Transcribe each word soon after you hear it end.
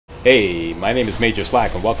Hey, my name is Major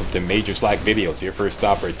Slack and welcome to Major Slack Videos, your first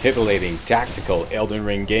stop for titillating tactical Elden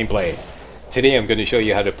Ring gameplay. Today I'm going to show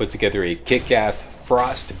you how to put together a kick-ass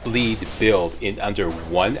Frost Bleed build in under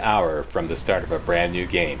 1 hour from the start of a brand new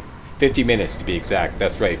game. 50 minutes to be exact,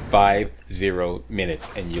 that's right, 50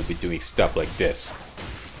 minutes, and you'll be doing stuff like this.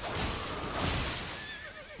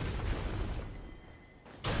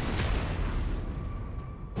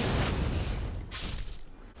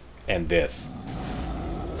 And this.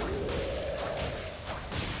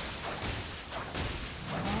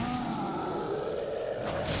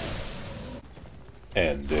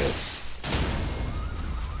 And this.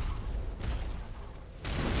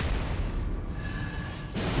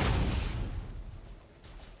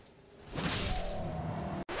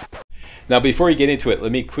 Now before we get into it,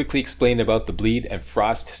 let me quickly explain about the Bleed and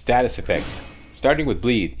Frost status effects. Starting with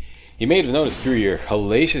Bleed, you may have noticed through your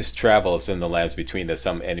hellacious travels in the lands between that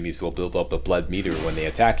some enemies will build up a blood meter when they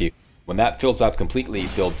attack you. When that fills up completely,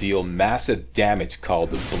 they'll deal massive damage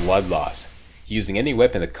called blood loss. Using any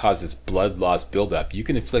weapon that causes blood loss buildup, you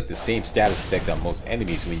can inflict the same status effect on most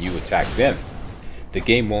enemies when you attack them. The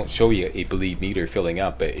game won't show you a bleed meter filling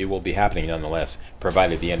up, but it will be happening nonetheless,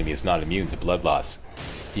 provided the enemy is not immune to blood loss.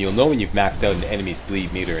 You'll know when you've maxed out an enemy's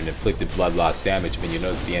bleed meter and inflicted blood loss damage when you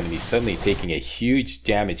notice the enemy suddenly taking a huge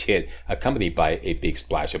damage hit accompanied by a big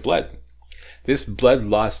splash of blood. This blood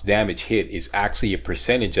loss damage hit is actually a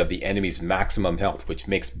percentage of the enemy's maximum health, which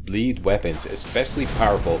makes bleed weapons especially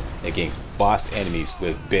powerful against boss enemies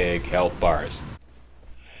with big health bars.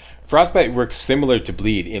 Frostbite works similar to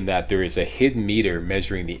Bleed in that there is a hidden meter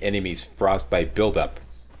measuring the enemy's frostbite buildup.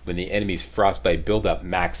 When the enemy's frostbite buildup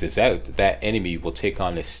maxes out, that enemy will take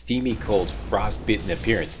on a steamy cold frostbitten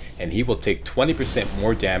appearance, and he will take 20%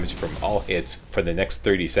 more damage from all hits for the next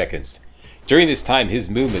 30 seconds. During this time, his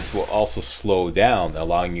movements will also slow down,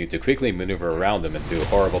 allowing you to quickly maneuver around him and do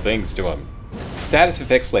horrible things to him. Status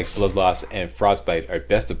effects like blood loss and frostbite are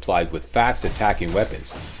best applied with fast attacking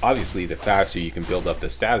weapons. Obviously, the faster you can build up the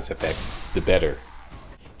status effect, the better.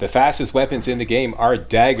 The fastest weapons in the game are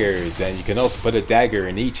daggers, and you can also put a dagger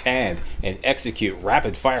in each hand and execute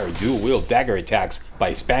rapid-fire dual-wield dagger attacks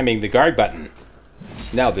by spamming the guard button.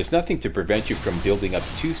 Now, there's nothing to prevent you from building up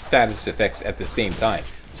two status effects at the same time,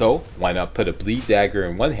 so why not put a bleed dagger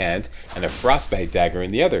in one hand and a frostbite dagger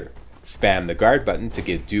in the other? Spam the guard button to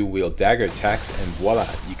get dual-wield dagger attacks, and voila,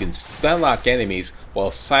 you can stun-lock enemies while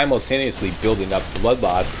simultaneously building up blood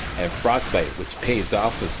loss and frostbite, which pays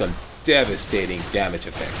off with some devastating damage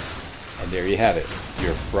effects. And there you have it,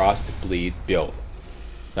 your Frost Bleed build.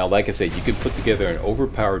 Now, like I said, you can put together an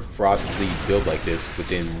overpowered Frost Bleed build like this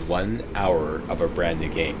within 1 hour of a brand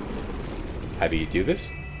new game. How do you do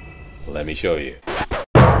this? Let me show you.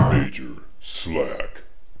 Major Slack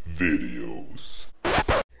Videos.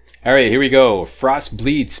 Alright, here we go. Frost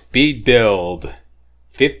Bleed speed build.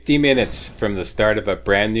 50 minutes from the start of a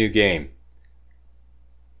brand new game.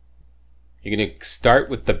 You're going to start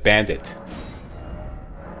with the Bandit.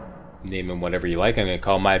 Name him whatever you like. I'm going to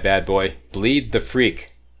call my bad boy Bleed the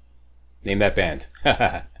Freak. Name that band.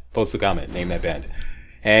 Post a comment. Name that band.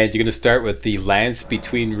 And you're going to start with the Lance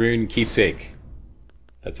Between Rune Keepsake.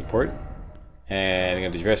 That's important. And I'm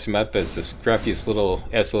going to dress him up as the scruffiest little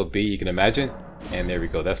SOB you can imagine. And there we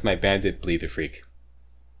go. That's my Bandit, Bleed the Freak.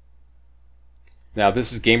 Now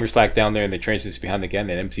this is Gamer Slack down there in the trenches behind the gun,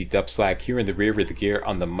 and MC Dub Slack here in the rear with the gear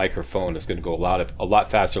on the microphone. It's going to go a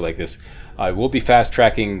lot faster like this. I will be fast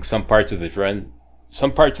tracking some parts of this run,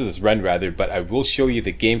 but I will show you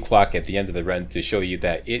the game clock at the end of the run to show you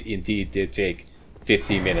that it indeed did take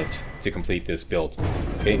 50 minutes to complete this build.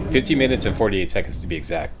 Okay, 50 minutes and 48 seconds to be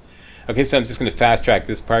exact. Okay, so I'm just going to fast track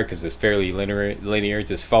this part because it's fairly linear.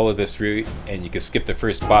 Just follow this route, and you can skip the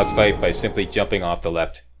first boss fight by simply jumping off the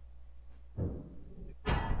left.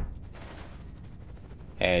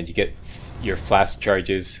 And you get your flask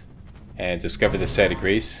charges and discover the site of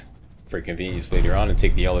grace for convenience later on, and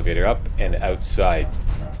take the elevator up and outside.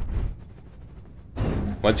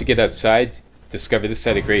 Once you get outside, discover the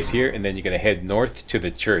site of grace here, and then you're going to head north to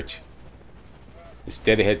the church. It's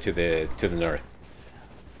dead ahead to the north.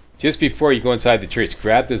 Just before you go inside the church,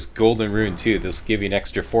 grab this golden rune too. This will give you an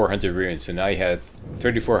extra 400 runes, so now you have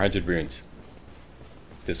 3,400 runes.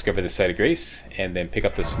 Discover the site of grace, and then pick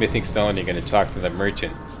up the smithing stone. You're going to talk to the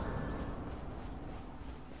merchant.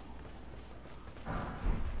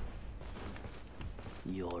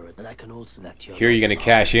 Here you're going to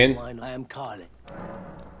cash in.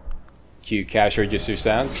 Cue cash register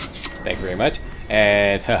sound. Thank you very much.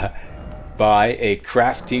 And buy a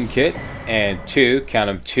crafting kit and count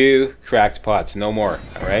them, 2 cracked pots, no more.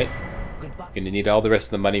 Alright? You're going to need all the rest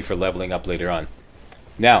of the money for leveling up later on.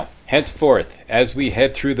 Now, Henceforth, as we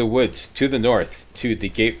head through the woods to the north to the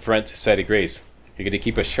Gatefront Site of Grace, you're going to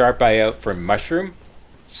keep a sharp eye out for mushroom,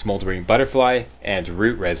 smoldering butterfly, and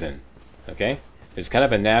root resin. Okay? There's kind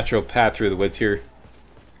of a natural path through the woods here.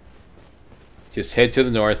 Just head to the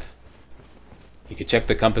north. You can check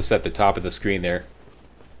the compass at the top of the screen there.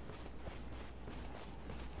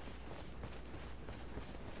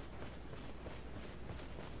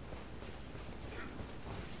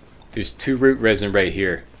 There's 2 root resin right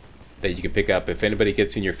here that you can pick up. If anybody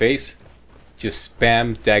gets in your face, just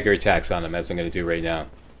spam dagger attacks on them, as I'm going to do right now.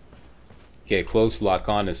 Get close, lock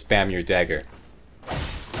on, and spam your dagger.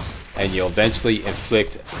 And you'll eventually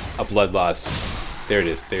inflict a blood loss. There it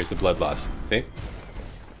is. There's the blood loss. See?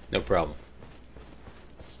 No problem.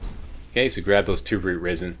 Okay, so grab those 2 root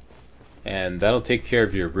resin. And that'll take care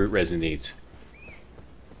of your root resin needs.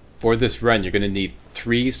 For this run, you're going to need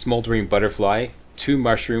 3 smoldering butterfly, 2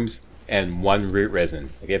 mushrooms, and 1 root resin.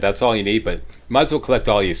 Okay, that's all you need, but you might as well collect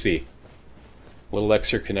all you see. A little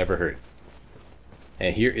extra can never hurt.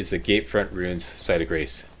 And here is the Gatefront Ruins Site of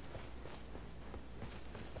Grace.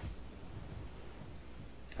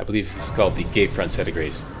 I believe this is called the Gatefront Site of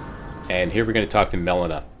Grace. And here we're going to talk to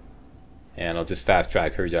Melina. And I'll just fast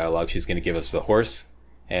track her dialogue. She's going to give us the horse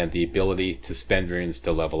and the ability to spend runes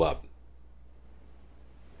to level up.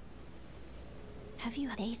 Have you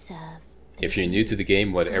they serve? If you're new to the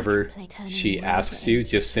game, whatever she asks you,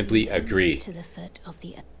 just simply agree. To the foot of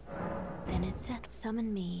the then it said,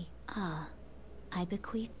 summon me. Ah, I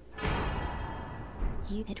bequeath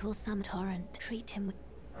you. It will some torrent. Treat him with.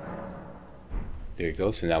 There you go.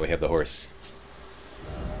 So now we have the horse.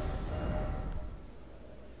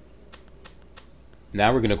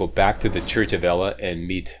 Now we're going to go back to the Church of Ella and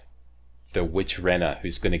meet the witch Rena,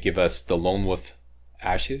 who's going to give us the Lone Wolf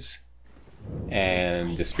Ashes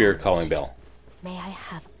and the Spirit Calling Bell. May I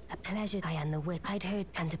have a pleasure? I am the witch. I'd heard,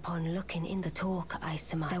 and upon looking in the talk, I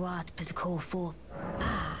surmised thou art but to call forth.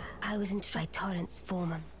 Ah, I was in straight torrents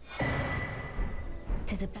form 'em.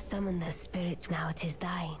 'Tis a summon the spirits, now it is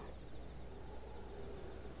thine.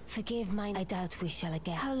 Forgive mine, I doubt we shall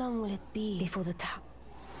again. How long will it be before the top?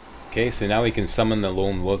 Okay, so now we can summon the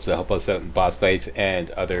Lone Wolves to help us out in boss fights and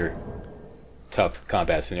other tough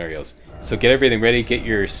combat scenarios. So get everything ready, get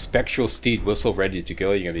your Spectral Steed Whistle ready to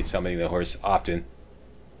go. You're going to be summoning the horse often.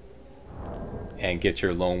 And get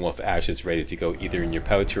your Lone Wolf Ashes ready to go, either in your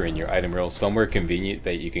pouch or in your item roll, somewhere convenient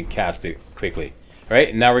that you can cast it quickly.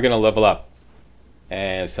 Alright, now we're going to level up.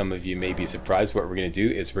 And some of you may be surprised. What we're going to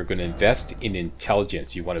do is we're going to invest in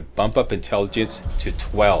intelligence. You want to bump up intelligence to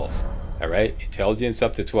 12. Alright, intelligence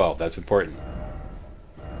up to 12. That's important.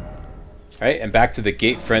 Alright, and back to the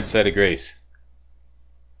Gatefront Site of Grace.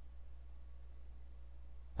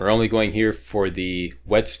 We're only going here for the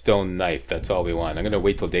whetstone knife. That's all we want. I'm going to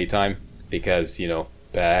wait till daytime because, you know,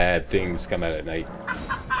 bad things come out at night.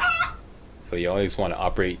 So you always want to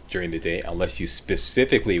operate during the day unless you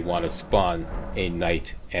specifically want to spawn a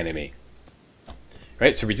night enemy.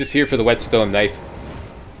 Alright, so we're just here for the whetstone knife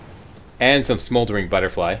and some smoldering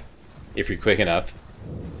butterfly, if you're quick enough.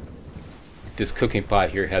 This cooking pot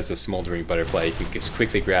here has a smoldering butterfly. You can just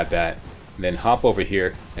quickly grab that and then hop over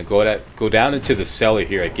here and go down into the cellar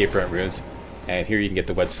here at Gatefront Ruins, and here you can get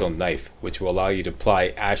the whetstone knife, which will allow you to apply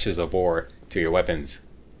ashes of ore to your weapons.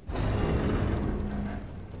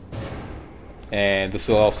 And this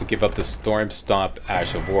will also give up the Storm Stomp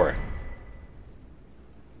Ash of War.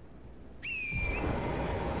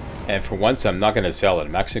 And for once, I'm not going to sell it.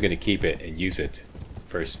 I'm actually going to keep it and use it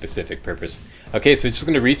for a specific purpose. Okay, so we're just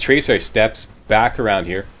going to retrace our steps back around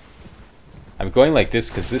here. I'm going like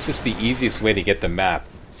this because this is the easiest way to get the map.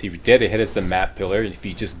 See, dead ahead is the map pillar, and if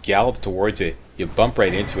you just gallop towards it, you bump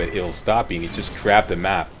right into it, it'll stop you, and you just grab the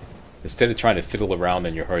map. Instead of trying to fiddle around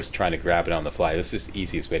on your horse trying to grab it on the fly, this is the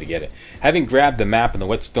easiest way to get it. Having grabbed the map and the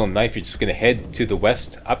whetstone knife, you're just going to head to the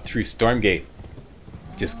west, up through Stormgate.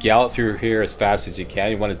 Just gallop through here as fast as you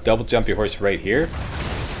can. You want to double jump your horse right here,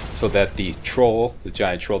 so that the troll, the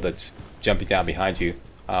giant troll that's jumping down behind you,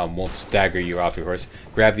 won't stagger you off your horse.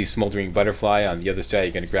 Grab the smoldering butterfly. On the other side,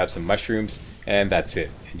 you're going to grab some mushrooms, and that's it.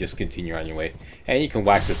 And just continue on your way. And you can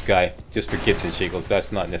whack this guy just for kits and shiggles.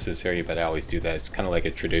 That's not necessary, but I always do that. It's kind of like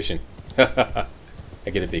a tradition. I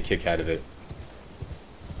get a big kick out of it.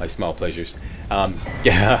 My small pleasures.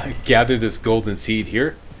 Gather this golden seed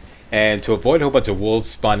here. And to avoid a whole bunch of wolves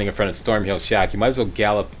spawning in front of Stormhill Shack, you might as well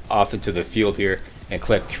gallop off into the field here and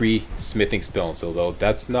collect 3 smithing stones, although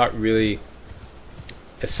that's not really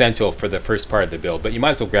essential for the first part of the build, but you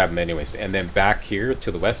might as well grab them anyways. And then back here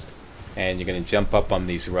to the west, and you're going to jump up on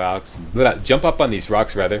these rocks,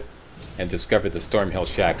 rather, and discover the Stormhill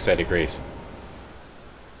Shack Site of Grace.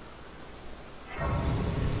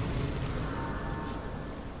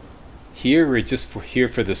 Here we're just here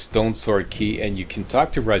for the stone sword key, and you can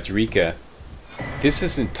talk to Rodrika. This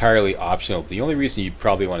is entirely optional. The only reason you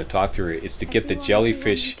probably want to talk to her is to get the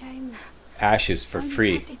jellyfish ashes for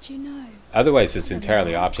free. Otherwise it's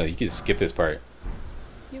entirely optional. You can just skip this part.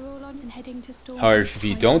 However, if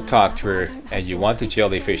you don't talk to her and you want the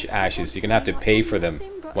jellyfish ashes, you're gonna have to pay for them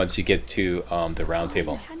once you get to the round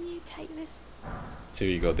table. So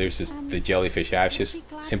here you go, there's the jellyfish ashes.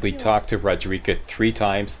 Simply talk to Rodrika 3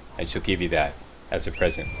 times and she'll give you that as a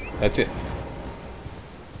present. That's it.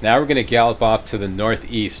 Now we're going to gallop off to the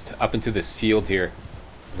northeast, up into this field here,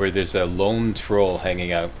 where there's a lone troll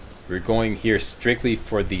hanging out. We're going here strictly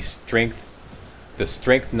for the strength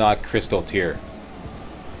knot crystal tier.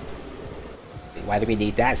 Why do we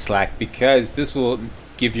need that, Slack? Because this will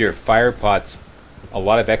give your fire pots a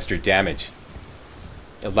lot of extra damage.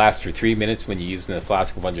 It lasts for 3 minutes when you use the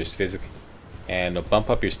Flask of Wondrous Physic, and it'll bump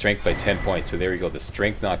up your strength by 10 points. So there we go, the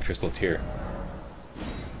strength knot crystal tier.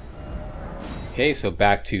 Okay, so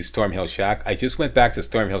back to Stormhill Shack. I just went back to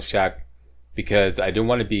Stormhill Shack because I didn't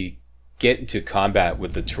want to get into combat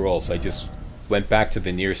with the trolls. So I just went back to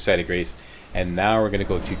the nearest site of grace, and now we're going to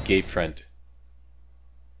go to Gatefront.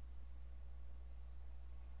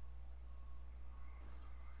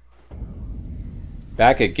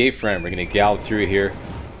 Back at Gatefront, we're going to gallop through here,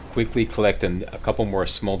 quickly collect a couple more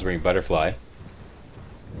smoldering butterfly.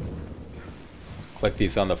 Collect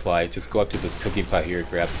these on the fly. Just go up to this cooking pot here,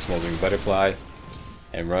 grab the smoldering butterfly,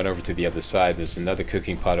 and run over to the other side. There's another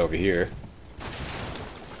cooking pot over here.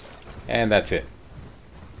 And that's it.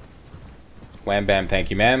 Wham bam, thank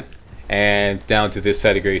you ma'am. And down to this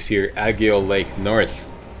side of grace here, Agiel Lake North.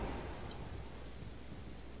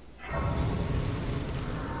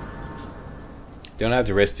 Don't have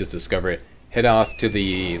to risk, just discover it. Head off to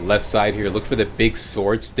the left side here, look for the big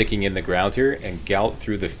sword sticking in the ground here, and gallop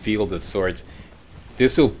through the field of swords.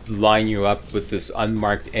 This will line you up with this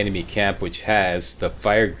unmarked enemy camp, which has the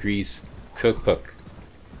fire grease cookbook.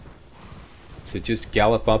 So just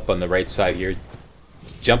gallop up on the right side here,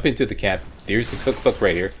 jump into the camp. There's the cookbook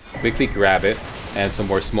right here. Quickly grab it, and some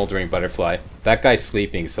more smoldering butterfly. That guy's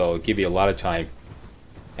sleeping, so it'll give you a lot of time.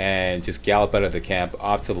 And just gallop out of the camp,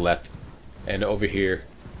 off to the left, and over here.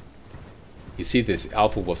 You see this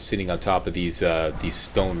alpha wolf sitting on top of these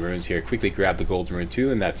stone runes here. Quickly grab the golden rune too,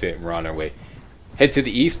 and that's it. We're on our way. Head to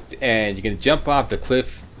the east, and you're going to jump off the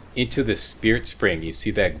cliff into the Spirit Spring. You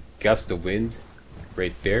see that gust of wind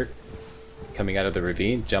right there coming out of the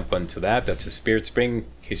ravine? Jump onto that. That's a Spirit Spring,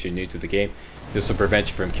 in case you're new to the game. This will prevent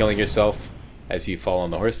you from killing yourself as you fall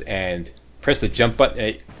on the horse. And press the jump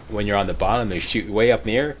button when you're on the bottom. They shoot you way up in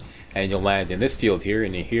the air, and you'll land in this field here.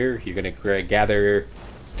 And in here, you're going to gather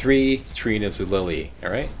 3 Trinas of Lily,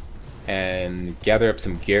 alright? And gather up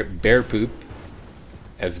some bear poop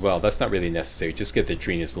as well. That's not really necessary. Just get the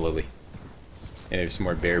Trinas of Lily. And there's some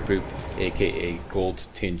more bear poop, aka gold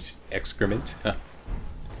tinged excrement.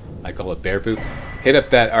 I call it bear poop. Hit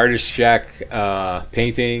up that Artist Shack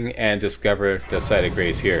painting and discover the site of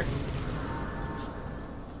grace here.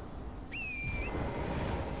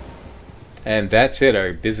 And that's it.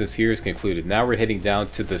 Our business here is concluded. Now we're heading down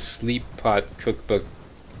to the Sleep Pot Cookbook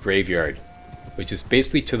Graveyard, which is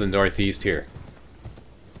basically to the northeast here.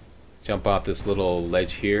 Jump off this little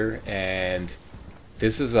ledge here, and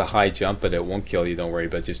this is a high jump, but it won't kill you, don't worry,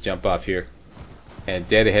 but just jump off here. And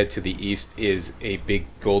dead ahead to the east is a big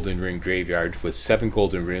golden rune graveyard with 7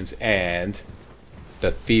 golden runes and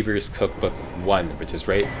the Fever's Cookbook 1, which is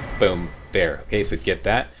right, boom, there. Okay, so get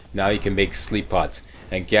that. Now you can make sleep pots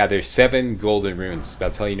and gather 7 golden runes.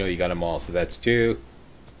 That's how you know you got them all. So that's 2.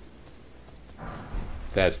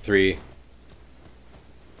 That's 3.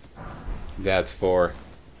 That's 4.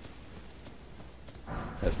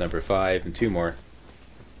 That's number 5, and 2 more.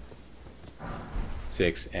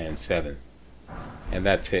 6 and 7. And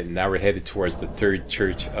that's it. Now we're headed towards the Third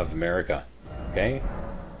Church of America. Okay?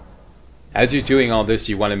 As you're doing all this,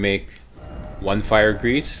 you want to make 1 fire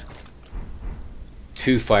grease,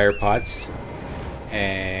 2 fire pots,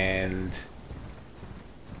 and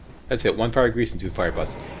that's it. 1 fire grease and 2 fire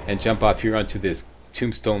pots. And jump off here onto this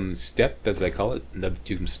tombstone step, as I call it. The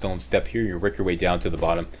tombstone step here. You work your way down to the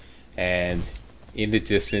bottom. And in the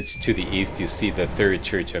distance to the east, you see the Third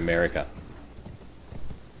Church of America.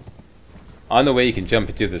 On the way, you can jump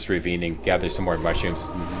into this ravine and gather some more mushrooms.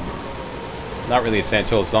 Not really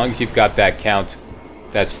essential, as long as you've got that count.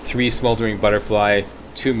 That's 3 smoldering butterfly,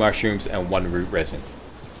 2 mushrooms, and 1 root resin.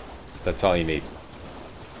 That's all you need.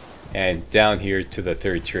 And down here to the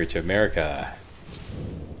Third Church of America.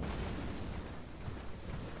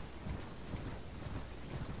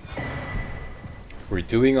 We're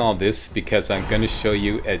doing all this because I'm going to show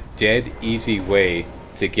you a dead easy way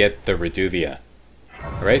to get the Reduvia.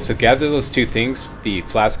 Alright, so gather those two things, the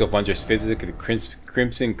Flask of Wondrous Physic, the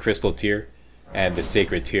Crimson Crystal Tear, and the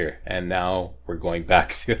Sacred Tear. And now we're going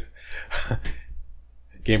back to...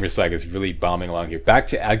 Gamerslag is really bombing along here. Back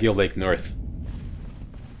to Agio Lake North.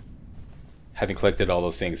 Having collected all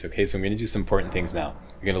those things. Okay, so I'm going to do some important things now.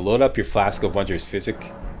 You're going to load up your Flask of Wondrous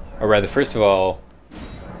Physic. Or rather, first of all,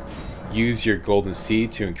 use your Golden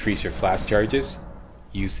Seed to increase your flask charges.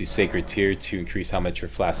 Use the Sacred Tear to increase how much your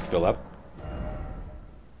flasks fill up.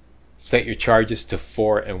 Set your charges to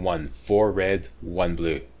 4 and 1. 4 red, 1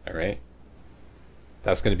 blue. Alright?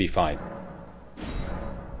 That's going to be fine.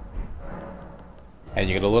 And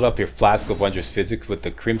you're going to load up your Flask of Wondrous Physic with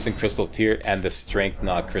the Crimson Crystal Tear and the Strength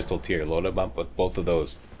Knot Crystal Tear. Load them up with both of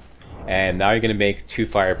those. And now you're going to make 2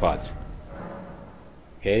 fire pots.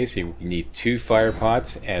 Okay, so you need 2 fire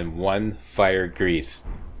pots and 1 fire grease.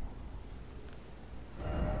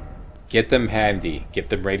 Get them handy. Get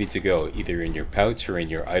them ready to go. Either in your pouch or in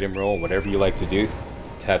your item roll. Whatever you like to do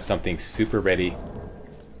to have something super ready.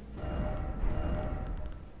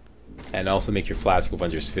 And also make your Flask of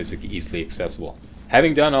Wondrous Physic easily accessible.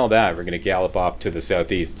 Having done all that, we're going to gallop off to the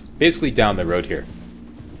southeast. Basically down the road here.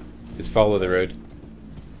 Just follow the road.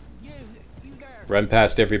 Run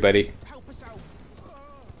past everybody.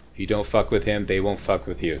 If you don't fuck with him, they won't fuck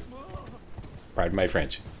with you. Pardon my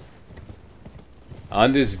French.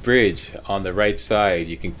 On this bridge, on the right side,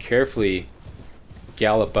 you can carefully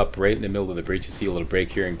gallop up right in the middle of the bridge. You see a little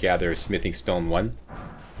break here and gather Smithing Stone 1.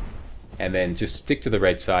 And then just stick to the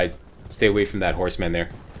right side. Stay away from that horseman there.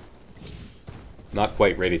 Not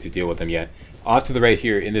quite ready to deal with them yet. Off to the right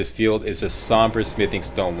here in this field is a Somber Smithing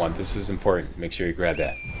Stone 1. This is important. Make sure you grab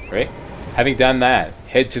that. Right? Having done that,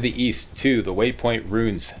 head to the east to the Waypoint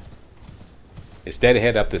Ruins. It's dead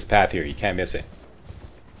ahead up this path here. You can't miss it.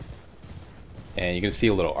 And you're going to see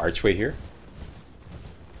a little archway here.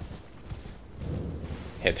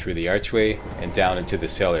 Head through the archway and down into the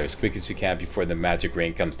cellar as quick as you can before the magic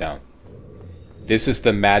rain comes down. This is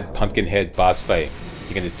the Mad Pumpkinhead boss fight.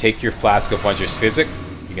 You're going to take your Flask of Wondrous Physic.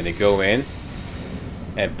 You're going to go in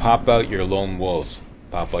and pop out your Lone Wolves.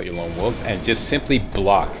 Pop out your Lone Wolves and just simply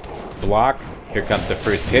block. Block. Here comes the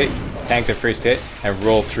first hit. Tank the first hit and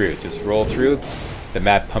roll through. Just roll through. The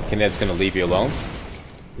Mad Pumpkinhead's going to leave you alone.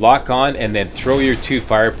 Lock on and then throw your 2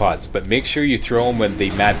 fire pots. But make sure you throw them when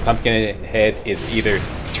the Mad Pumpkinhead is either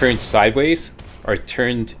turned sideways or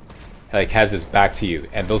turned like has his back to you.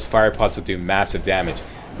 And those fire pots will do massive damage.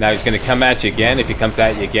 Now he's going to come at you again. If he comes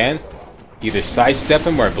at you again, either sidestep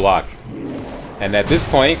him or block. And at this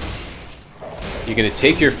point, you're going to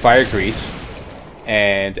take your fire grease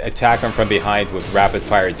and attack him from behind with rapid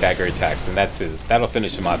fire dagger attacks. And that's it. That'll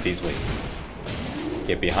finish him off easily.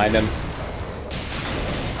 Get behind him.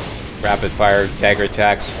 Rapid fire dagger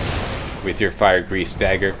attacks with your fire grease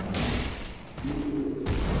dagger.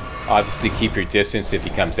 Obviously keep your distance if he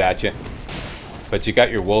comes at you. But you got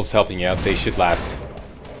your wolves helping you out. They should last.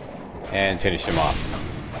 And finish him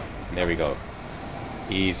off. And there we go.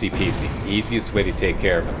 Easy peasy. Easiest way to take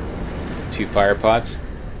care of him. 2 fire pots.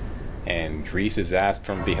 And grease his ass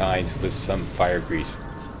from behind with some fire grease.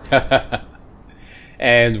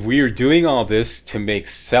 And we are doing all this to make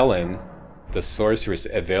Selen, the sorceress,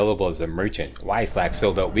 available as a merchant. Why, Slack?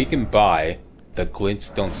 So that we can buy the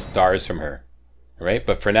glintstone stars from her. Alright,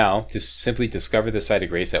 but for now, just simply discover the site of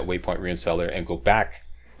grace at Waypoint Rune Cellar and go back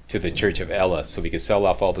to the Church of Ella so we can sell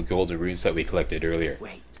off all the golden runes that we collected earlier.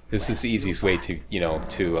 This is the easiest way to,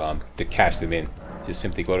 to cash them in. Just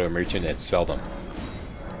simply go to a merchant and sell them.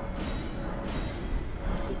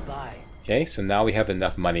 Goodbye. Okay, so now we have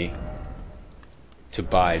enough money to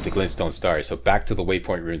buy the glintstone stars. So back to the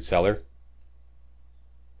Waypoint Rune Cellar.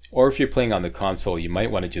 Or if you're playing on the console, you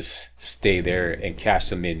might want to just stay there and cash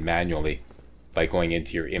them in manually by going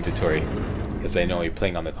into your inventory. Because I know you're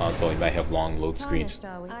playing on the console, you might have long load screens.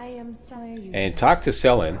 And talk to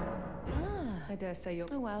Selen.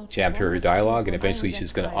 Jam through her dialogue, and eventually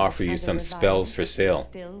she's going to offer you some spells for sale.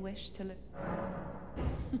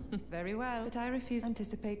 Very well, but I refuse to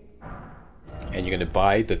anticipate. And you're going to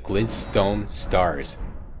buy the glintstone stars.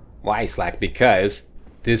 Why, Slack? Because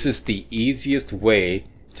this is the easiest way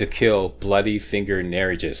to kill Bloody Finger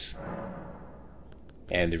Neregus.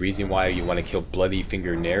 And the reason why you want to kill Bloody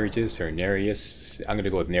Finger Neregus, or Nereus, I'm going to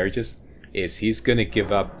go with Neregus, is he's going to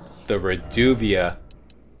give up the Reduvia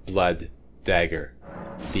Blood Dagger.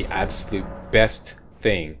 The absolute best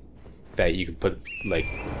thing that you can put, like,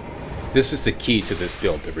 this is the key to this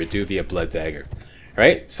build, the Reduvia Blood Dagger.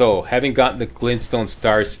 Alright, so having gotten the Glintstone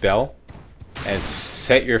Star spell, and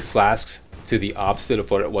set your flasks to the opposite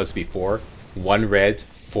of what it was before, 1 red,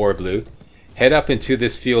 4 blue, head up into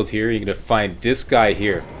this field here. You're going to find this guy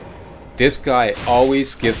here. This guy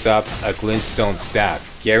always gives up a glintstone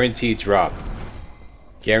staff. Guaranteed drop.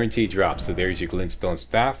 Guaranteed drop. So there's your glintstone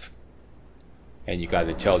staff. And you got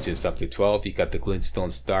intelligence up to 12. You got the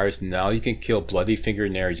glintstone stars. Now you can kill Bloody Finger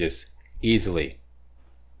Nergis easily.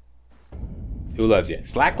 Who loves you?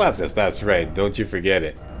 Slack loves us. That's right. Don't you forget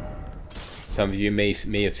it. Some of you may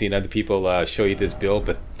have seen other people show you this build,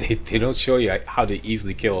 but they don't show you how to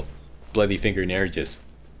easily kill Bloody Finger Nergis.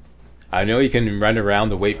 I know you can run around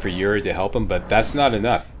to wait for Yura to help him, but that's not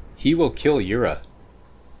enough. He will kill Yura.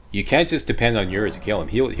 You can't just depend on Yura to kill him.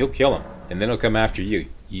 He'll kill him, and then he'll come after you.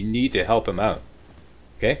 You need to help him out.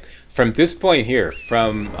 Okay? From this point here,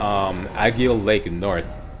 from Agil Lake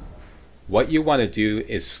North, what you want to do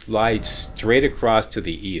is slide straight across to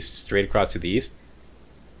the east. Straight across to the east.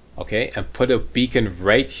 Okay? And put a beacon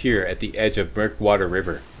right here at the edge of Murkwater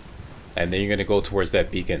River. And then you're going to go towards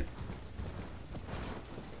that beacon.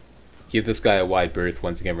 Give this guy a wide berth.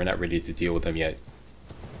 Once again, we're not ready to deal with him yet.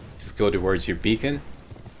 Just go towards your beacon.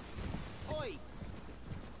 Oi.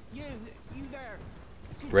 You there.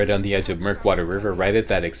 Right on the edge of Murkwater River, right at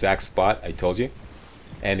that exact spot I told you.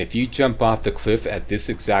 And if you jump off the cliff at this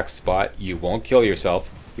exact spot, you won't kill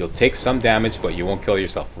yourself. You'll take some damage, but you won't kill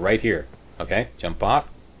yourself. Right here. Okay? Jump off.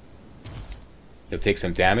 You'll take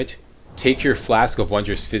some damage. Take your Flask of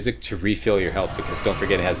Wondrous Physic to refill your health, because don't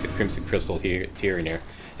forget it has the Crimson Crystal here in here.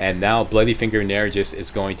 And now Bloody Finger Nergis is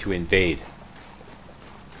going to invade.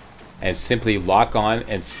 And simply lock on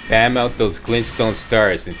and spam out those glintstone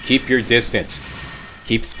stars and keep your distance.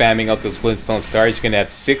 Keep spamming out those glintstone stars. You're going to have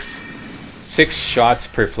six shots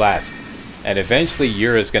per flask. And eventually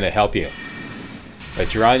Yura is going to help you.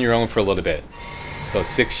 But you're on your own for a little bit. So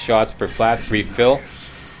 6 shots per flask, refill.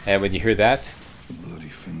 And when you hear that,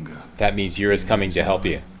 that means Yura's coming to help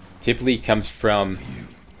you. Typically comes from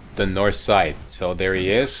the north side. So there he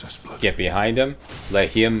is. Get behind him. Let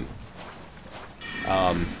him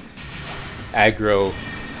aggro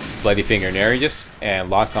Bloody Finger Nergis and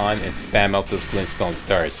lock on and spam out those glintstone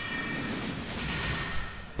stars.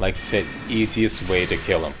 Like I said, easiest way to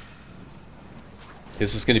kill him.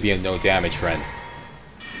 This is going to be a no damage run.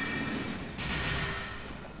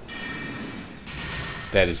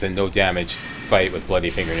 That is a no damage fight with Bloody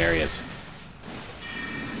Finger Nergis.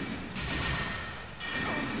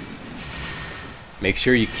 Make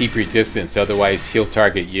sure you keep your distance, otherwise he'll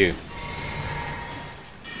target you.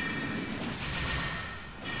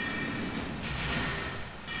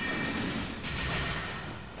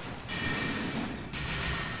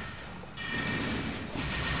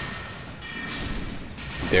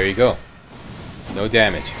 There you go. No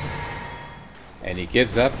damage. And he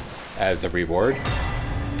gives up, as a reward,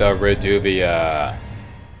 the Reduvia,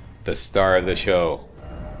 the star of the show.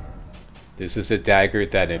 This is a dagger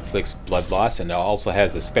that inflicts blood loss, and it also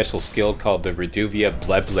has a special skill called the Reduvia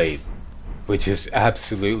Bloodblade, which is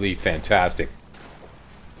absolutely fantastic.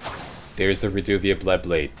 There's the Reduvia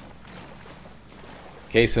Bloodblade.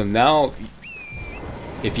 Okay, so now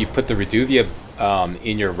if you put the Reduvia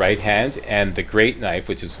in your right hand and the Great Knife,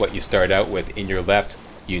 which is what you start out with, in your left,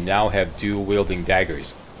 you now have dual wielding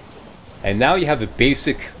daggers. And now you have the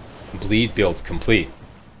basic bleed build complete.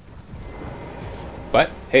 But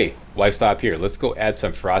hey, why stop here? Let's go add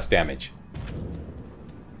some frost damage.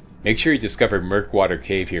 Make sure you discover Murkwater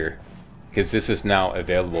Cave here, because this is now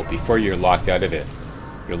available before you're locked out of it.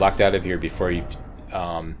 You're locked out of here before you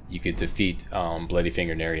could defeat Bloody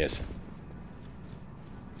Finger Nergis.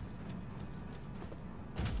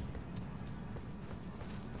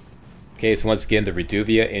 Okay, so once again, the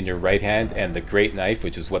Reduvia in your right hand and the Great Knife,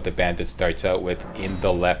 which is what the bandit starts out with, in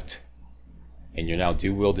the left. And you're now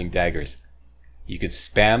dual-wielding daggers. You could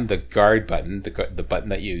spam the guard button, the button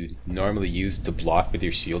that you normally use to block with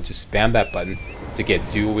your shield. Just spam that button to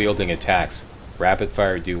get dual-wielding attacks.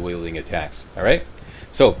 Rapid-fire dual-wielding attacks. Alright?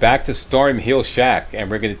 So, back to Storm Hill Shack,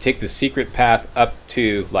 and we're going to take the secret path up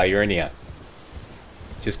to Liurnia.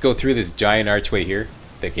 Just go through this giant archway here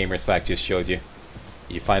that GamerSlack just showed you.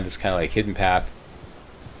 You find this kind of like hidden path.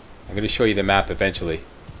 I'm going to show you the map eventually,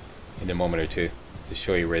 in a moment or two, to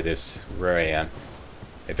show you where I am.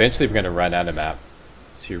 Eventually we're going to run out of map.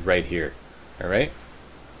 So you're right here. Alright?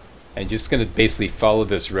 And just going to basically follow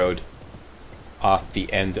this road off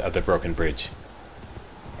the end of the broken bridge.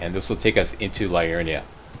 And this will take us into Liurnia.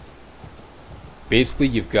 Basically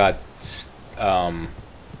you've got Stormville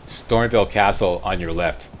Castle on your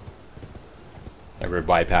left. And we're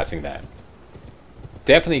bypassing that.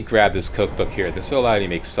 Definitely grab this cookbook here. This will allow you to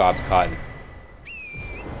make soft cotton.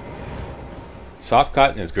 Soft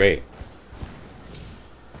cotton is great.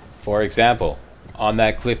 For example, on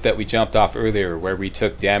that cliff that we jumped off earlier where we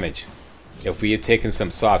took damage, If we had taken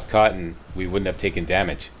some soft cotton, we wouldn't have taken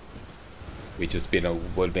damage. We just would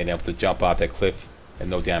have been able to jump off that cliff and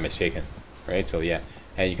no damage taken. Right? So yeah.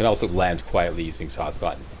 And you can also land quietly using soft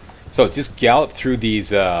cotton. So just gallop through these,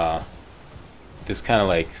 this kind of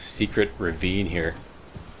like secret ravine here.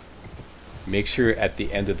 Make sure at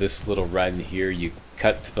the end of this little run here you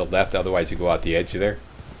cut to the left, otherwise you go out the edge there.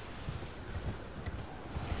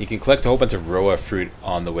 You can collect a whole bunch of Roa fruit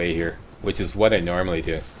on the way here, which is what I normally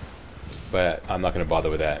do. But I'm not going to bother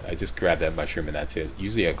with that. I just grab that mushroom and that's it.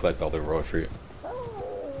 Usually I collect all the Roa fruit.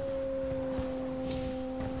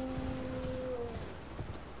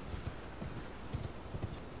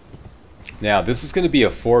 Now, this is going to be a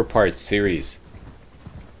 4-part series.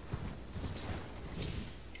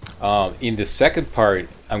 In the second part,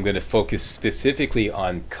 I'm going to focus specifically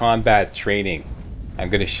on combat training. I'm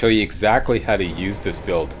going to show you exactly how to use this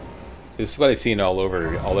build. This is what I've seen all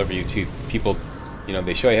over YouTube. People, you know,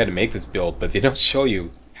 they show you how to make this build, but they don't show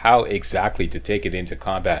you how exactly to take it into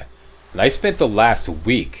combat. And I spent the last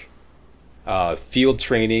week field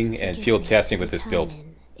training and field testing with this build.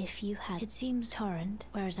 If you had, it seems torrent,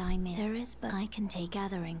 whereas I'm in. There is, but I can take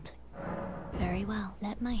gathering. Very well.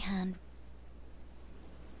 Let my hand.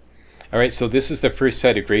 All right, so this is the first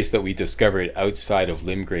site of grace that we discovered outside of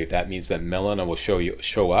Limgrave. That means that Melina will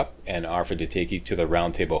show up and offer to take you to the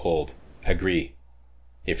Round Table Hold. Agree.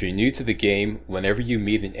 If you're new to the game, whenever you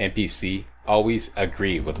meet an NPC, always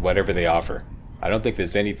agree with whatever they offer. I don't think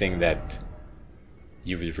there's anything that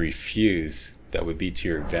you would refuse that would be to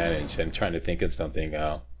your advantage. I'm trying to think of something,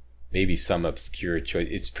 maybe some obscure choice.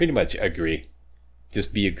 It's pretty much agree.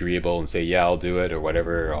 Just be agreeable and say, yeah, I'll do it, or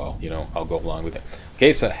whatever, or I'll go along with it.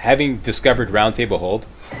 Okay, so having discovered Round Table Hold,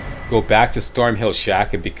 go back to Stormhill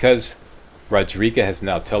Shack, and because Rodriga has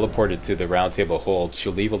now teleported to the Round Table Hold,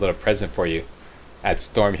 she'll leave a little present for you at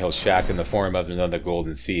Stormhill Shack in the form of another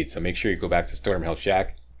golden seed. So make sure you go back to Stormhill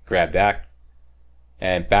Shack, grab that,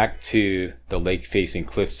 and back to the lake-facing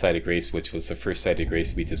cliff site of grace, which was the first site of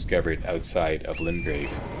grace we discovered outside of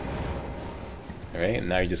Limgrave. Alright, and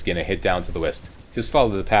now you're just going to head down to the west. Just follow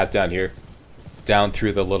the path down here, down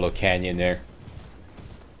through the little canyon there,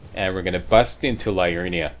 and we're going to bust into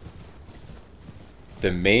Liurnia.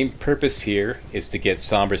 The main purpose here is to get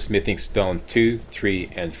Somber Smithing Stone 2, 3,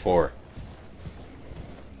 and 4.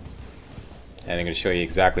 And I'm going to show you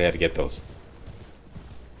exactly how to get those.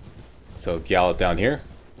 So gallop down here.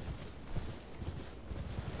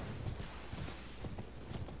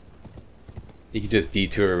 You can just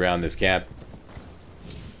detour around this camp.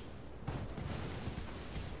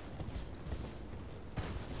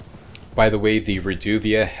 By the way, the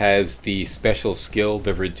Reduvia has the special skill,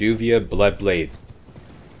 the Reduvia Bloodblade.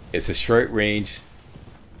 It's a short range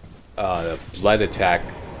blood attack.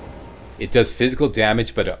 It does physical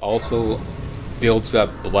damage, but it also builds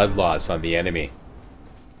up blood loss on the enemy.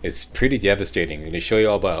 It's pretty devastating. I'm going to show you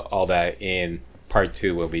all about all that in part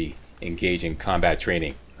 2 when we engage in combat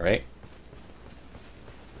training. Alright?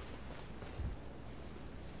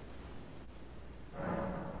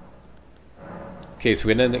 Okay, so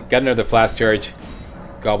we got another flash charge.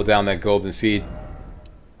 Gobble down that golden seed.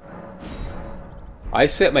 I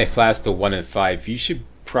set my flash to 1 and 5. You should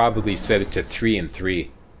probably set it to 3 and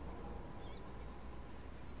 3.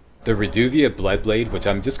 The Reduvia Bloodblade, which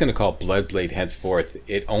I'm just going to call Bloodblade henceforth,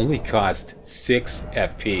 it only costs 6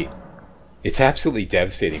 FP. It's absolutely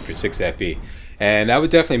devastating for 6 FP. And I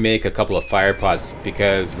would definitely make a couple of fire pots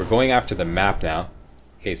because we're going after the map now.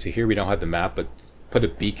 Okay, so here we don't have the map, but put a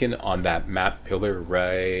beacon on that map pillar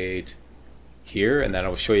right here, and then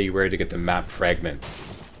I'll show you where to get the map fragment.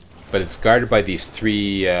 But it's guarded by these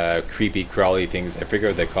 3 creepy crawly things. I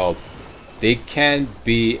forget what they're called. They can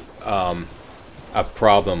be a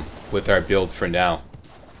problem with our build for now.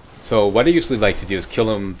 So what I usually like to do is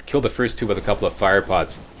kill the first 2 with a couple of fire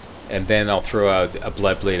pots, and then I'll throw out a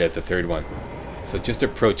Bloodblade at the 3rd one. So just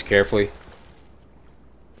approach carefully.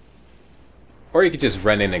 Or you could just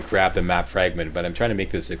run in and grab the map fragment, but I'm trying to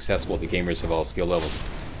make this accessible to gamers of all skill levels.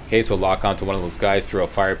 Okay, so lock onto one of those guys, throw a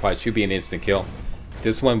fire pot, should be an instant kill.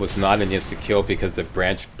 This one was not an instant kill because the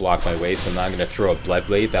branch blocked my way, so now I'm going to throw a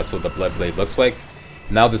Bloodblade. That's what the Bloodblade looks like.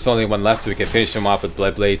 Now there's only one left, so we can finish him off with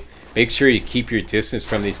Bloodblade. Make sure you keep your distance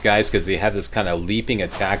from these guys because they have this kind of leaping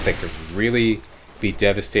attack that could really be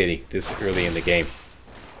devastating this early in the game.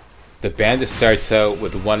 The bandit starts out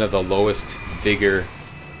with one of the lowest vigor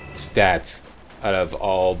stats out of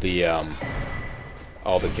all the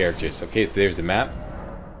characters. Okay, so there's the map.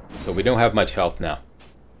 So we don't have much health now.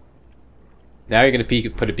 Now you're going to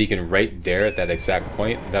put a beacon right there at that exact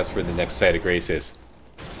point. That's where the next site of grace is.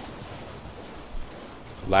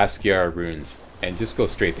 Laskiar runes. And just go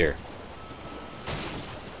straight there.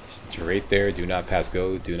 Straight there. Do not pass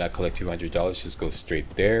go. Do not collect $200. Just go straight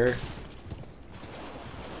there.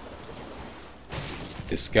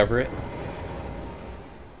 Discover it.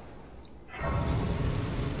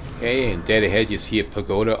 Okay, and dead ahead you see a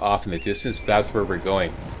pagoda off in the distance. That's where we're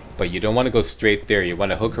going. But you don't want to go straight there. You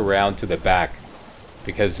want to hook around to the back.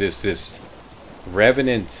 Because there's this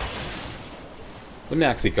revenant... I wouldn't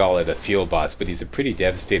actually call it a field boss, but he's a pretty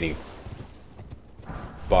devastating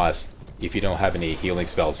boss if you don't have any healing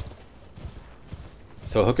spells.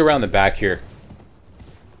 So hook around the back here.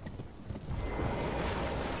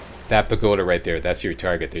 That pagoda right there, that's your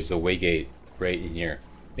target. There's a way gate right in here.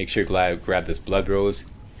 Make sure you grab this blood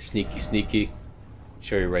rose. Sneaky, sneaky.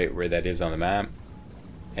 Show you right where that is on the map.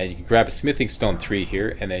 And you can grab a smithing stone 3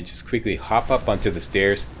 here, and then just quickly hop up onto the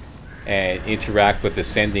stairs and interact with the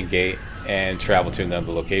sending gate and travel to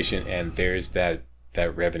another location. And there's that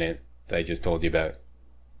revenant that I just told you about.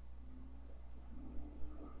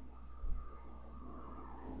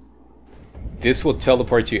 This will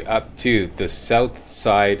teleport you up to the south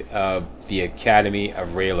side of the Academy of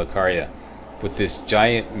Raya Lucaria with this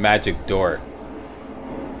giant magic door.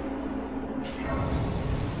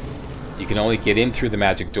 You can only get in through the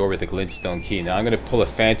magic door with a glintstone key. Now I'm going to pull a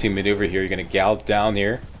fancy maneuver here. You're going to gallop down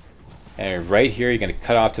here, and right here you're going to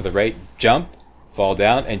cut off to the right, jump, fall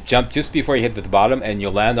down, and jump just before you hit the bottom, and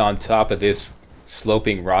you'll land on top of this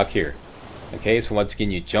sloping rock here. Okay, so once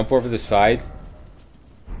again you jump over the side.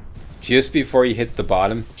 Just before you hit the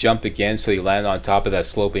bottom, jump again so you land on top of that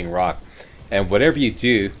sloping rock. And whatever you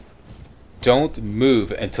do, don't move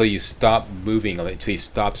until you stop moving, until you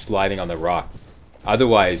stop sliding on the rock.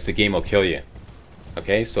 Otherwise, the game will kill you.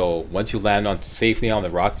 Okay, so once you land on safely on the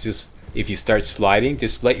rock, just if you start sliding,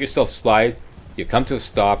 just let yourself slide. You come to a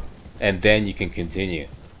stop, and then you can continue.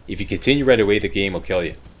 If you continue right away, the game will kill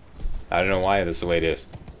you. I don't know why, that's the way it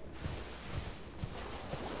is.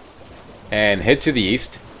 And head to the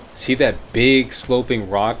east. See that big sloping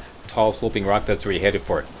rock, tall sloping rock? That's where you're headed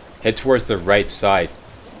for. Head towards the right side.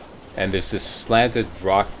 And there's this slanted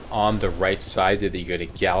rock on the right side that you're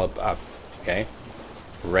going to gallop up. Okay?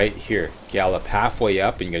 Right here. Gallop halfway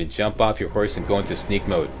up and you're going to jump off your horse and go into sneak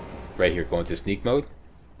mode. Right here. Go into sneak mode.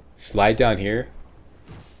 Slide down here.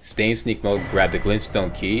 Stay in sneak mode. Grab the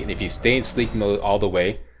glintstone key. And if you stay in sneak mode all the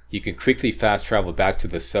way, you can quickly fast travel back to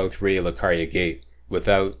the South Raya Lucaria gate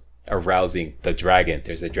without arousing the dragon.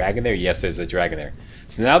 There's a dragon there? Yes, there's a dragon there.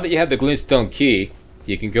 So now that you have the glintstone key,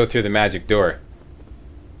 you can go through the magic door.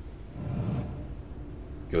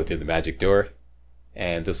 Go through the magic door,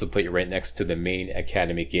 and this will put you right next to the main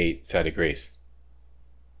academy gate, Side of Grace.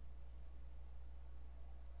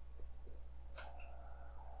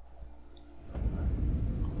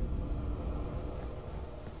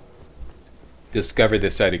 Discover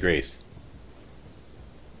the Side of Grace.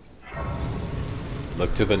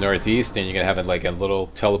 Look to the northeast and you're going to have like a little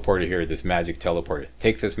teleporter here, this magic teleporter.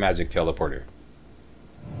 Take this magic teleporter.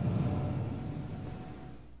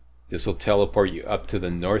 This will teleport you up to the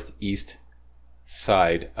northeast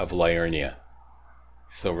side of Liurnia.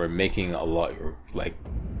 So we're making a lot, like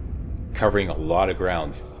covering a lot of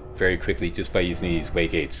ground very quickly just by using these way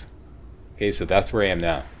gates. Okay, so that's where I am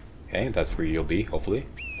now. Okay, that's where you'll be, hopefully.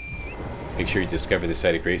 Make sure you discover the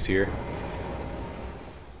Side of Grace here.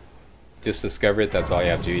 Just discover it, that's all you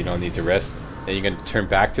have to do, you don't need to rest. Then you're going to turn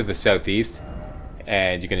back to the southeast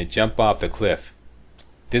and you're going to jump off the cliff.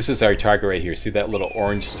 This is our target right here, see that little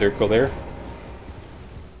orange circle there?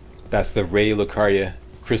 That's the Raya Lucaria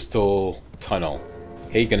crystal tunnel.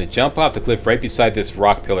 Okay, you're going to jump off the cliff right beside this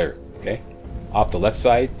rock pillar, okay? Off the left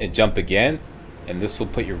side and jump again, and this will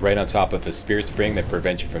put you right on top of a spirit spring that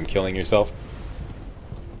prevents you from killing yourself.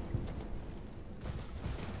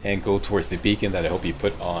 And go towards the beacon that I hope you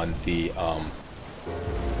put on the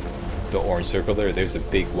orange circle there. There's a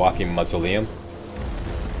big walking mausoleum.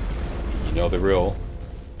 You know the rule.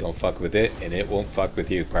 Don't fuck with it, and it won't fuck with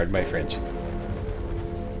you. Pardon my French.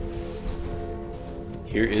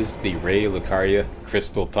 Here is the Raya Lucaria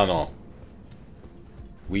Crystal Tunnel.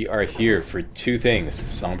 We are here for two things.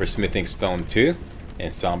 Somber Smithing Stone 2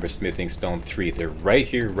 and Somber Smithing Stone 3. They're right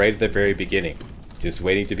here, right at the very beginning. Just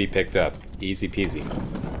waiting to be picked up. Easy peasy.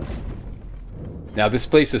 Now this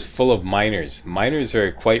place is full of miners. Miners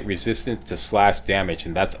are quite resistant to slash damage,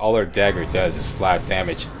 and that's all our dagger does is slash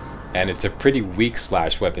damage. And it's a pretty weak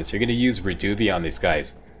slash weapon, so you're going to use Reduvia on these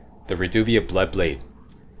guys. The Reduvia Bloodblade.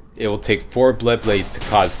 It will take 4 blood blades to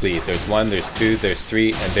cause bleed. There's 1, there's 2, there's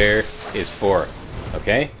 3, and there is 4.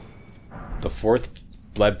 Okay? The 4th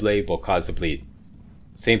blood blade will cause the bleed.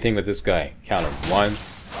 Same thing with this guy. Count them. 1,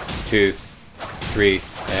 2, 3,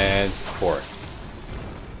 and 4.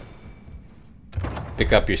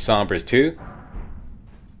 Pick up your Sombers too.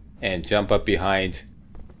 and jump up behind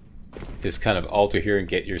this kind of altar here and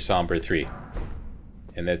get your Somber 3.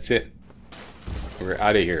 And that's it. We're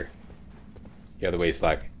out of here. The other way,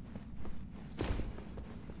 Slack.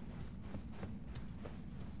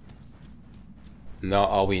 Now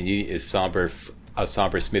all we need is a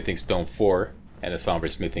Somber Smithing Stone 4 and a Somber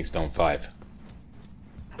Smithing Stone 5.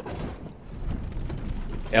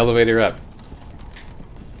 Elevator up.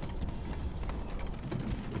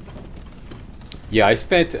 Yeah, I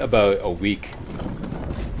spent about a week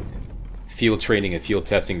field training and field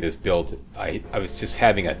testing this build. I was just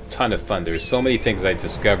having a ton of fun. There's so many things I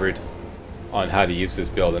discovered on how to use this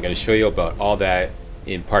build. I'm going to show you about all that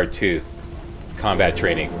in part 2, combat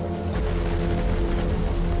training.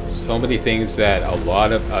 So many things that a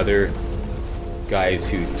lot of other guys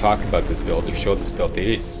who talk about this build or show this build,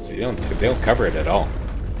 they don't cover it at all.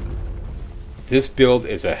 This build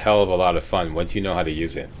is a hell of a lot of fun once you know how to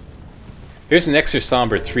use it. There's an extra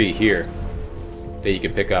Somber 3 here that you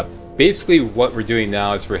can pick up. Basically what we're doing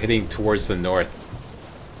now is we're heading towards the north.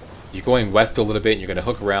 You're going west a little bit and you're going to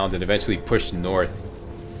hook around and eventually push north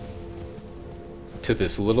to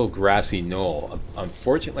this little grassy knoll.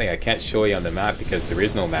 Unfortunately I can't show you on the map because there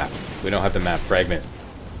is no map. We don't have the map fragment.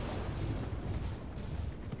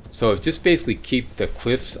 So just basically keep the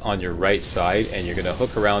cliffs on your right side and you're going to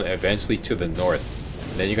hook around eventually to the north.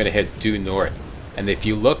 And then you're going to head due north. And if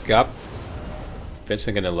you look up,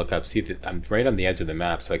 eventually I'm going to look up, see that I'm right on the edge of the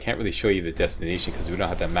map, so I can't really show you the destination because we don't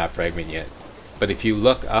have that map fragment yet. But if you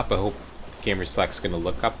look up, I hope Gamer Slack's going to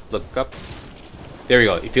look up. There we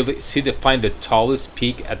go. If you see to find the tallest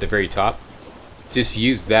peak at the very top, just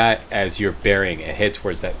use that as your bearing and head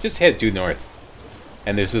towards that. Just head due north.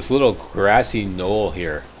 And there's this little grassy knoll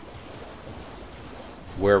here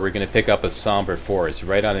where we're going to pick up a Somber 4. It's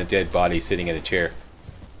right on a dead body sitting in a chair.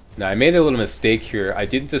 Now I made a little mistake here. I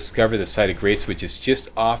didn't discover the site of grace, which is just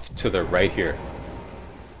off to the right here.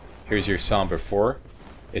 Here's your Somber 4.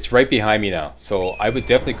 It's right behind me now, so I would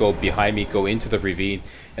definitely go behind me, go into the ravine,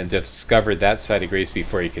 and discover that site of grace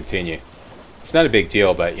before you continue. It's not a big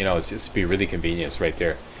deal, but you know, it's just be really convenient. It's right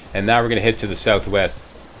there. And now we're going to head to the southwest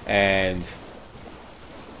and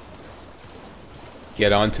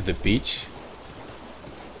get onto the beach.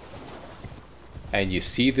 And you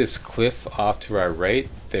see this cliff off to our right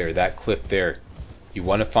there, that cliff there. You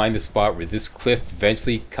want to find the spot where this cliff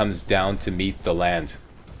eventually comes down to meet the land.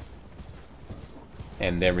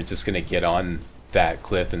 And then we're just going to get on that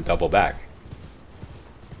cliff and double back.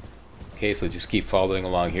 Okay, so just keep following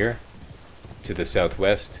along here to the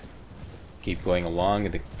southwest. Keep going along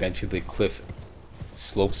and eventually the cliff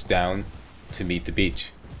slopes down to meet the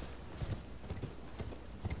beach.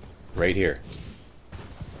 Right here.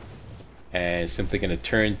 And simply going to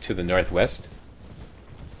turn to the northwest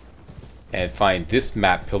and find this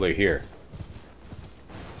map pillar here.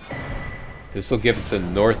 This will give us the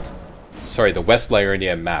the West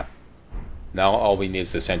Liurnia map. Now all we need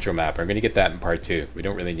is the central map. I'm going to get that in part 2. We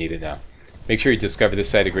don't really need it now. Make sure you discover this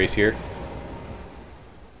site of grace here.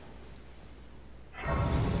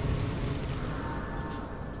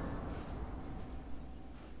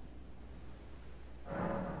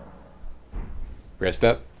 Rest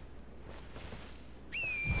up.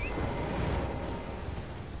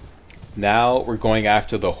 Now we're going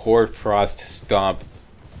after the Hoarfrost Stomp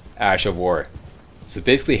Ash of War. So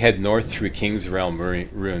basically head north through King's Realm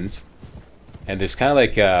ruins. And there's kind of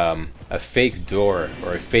like a fake door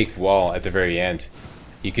or a fake wall at the very end.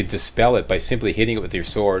 You can dispel it by simply hitting it with your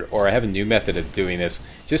sword, or I have a new method of doing this.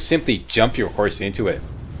 Just simply jump your horse into it,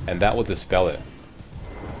 and that will dispel it.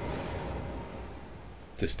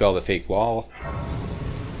 Dispel the fake wall,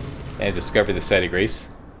 and discover the site of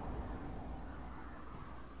grace.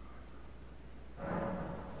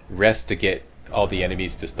 Rest to get all the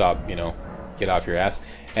enemies to stop, you know, get off your ass.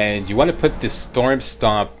 And you want to put this Storm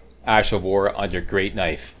Stomp Ash of War on your Great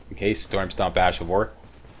Knife. Okay, Storm Stomp Ash of War.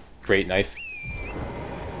 Great Knife.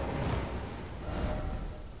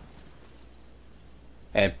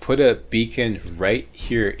 And put a beacon right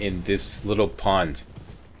here in this little pond.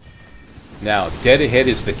 Now, dead ahead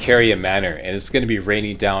is the Carrion Manor, and it's going to be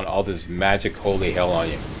raining down all this magic holy hell on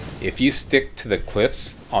you. If you stick to the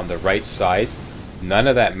cliffs on the right side, none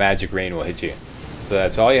of that magic rain will hit you. So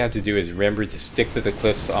that's all you have to do, is remember to stick to the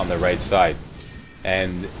cliffs on the right side.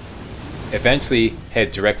 And eventually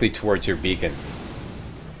head directly towards your beacon.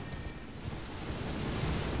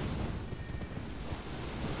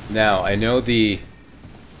 Now, I know the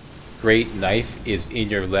Great Knife is in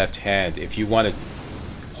your left hand. If you want to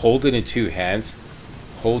hold it in two hands,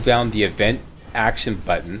 hold down the event action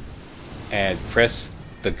button and press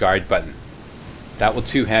the guard button. That will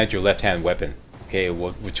two-hand your left hand weapon. Okay,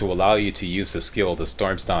 which will allow you to use the skill, the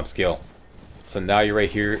Storm Stomp skill. So now you're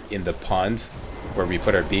right here in the pond where we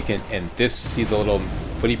put our beacon, and this, see the little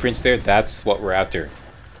footy prints there? That's what we're after.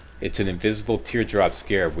 It's an invisible teardrop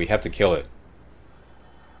scarab. We have to kill it.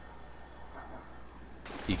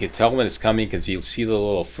 You can tell when it's coming because you'll see the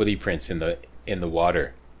little footy prints in the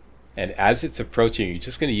water. And as it's approaching, you're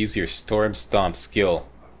just going to use your Storm Stomp skill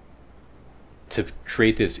to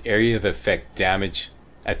create this area of effect damage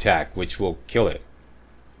attack, which will kill it.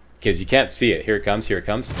 Because you can't see it. Here it comes,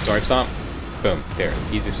 Storm Stomp. Boom, there.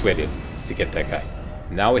 Easiest way to get that guy.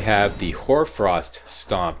 Now we have the Hoarfrost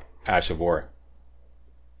Stomp Ash of War.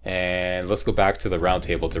 And let's go back to the round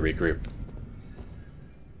table to regroup.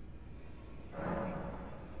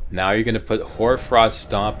 Now you're going to put Hoarfrost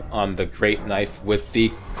Stomp on the Great Knife with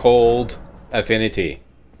the Cold Affinity.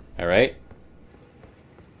 Alright?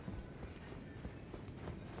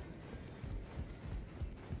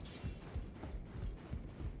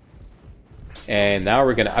 And now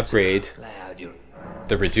we're going to upgrade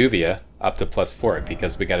the Reduvia up to +4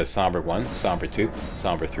 because we got a Somber 1, Somber 2,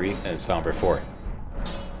 Somber 3, and Somber 4.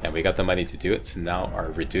 And we got the money to do it, so now our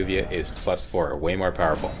Reduvia is +4, way more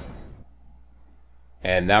powerful.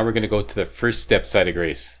 And now we're going to go to the first step side of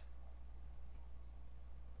grace.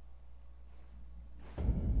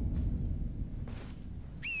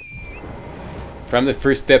 From the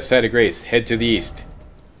first step side of grace, head to the east.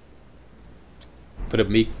 Put a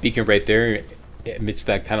beacon right there amidst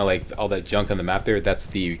that kind of like all that junk on the map there. That's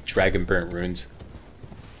the Dragon Burnt Ruins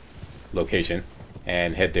location.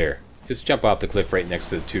 And head there. Just jump off the cliff right next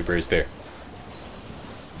to the two birds there.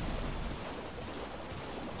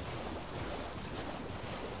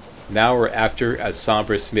 Now we're after a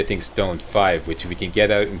Somber Smithing Stone 5, which we can get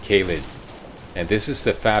out in Caelid. And this is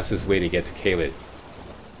the fastest way to get to Caelid.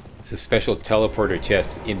 It's a special teleporter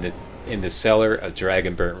chest in the cellar of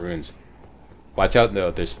Dragon Burnt Ruins. Watch out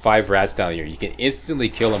though, there's 5 rats down here. You can instantly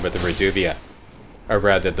kill them with the Reduvia. Or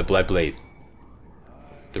rather, the Bloodblade.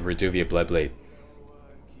 The Reduvia Bloodblade.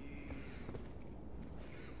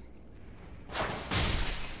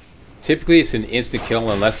 Typically it's an instant kill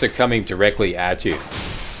unless they're coming directly at you.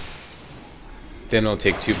 Then it'll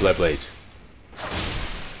take 2 Bloodblades.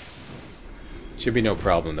 Should be no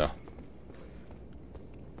problem though.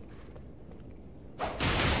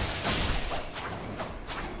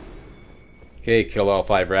 Okay, kill all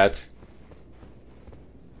 5 rats.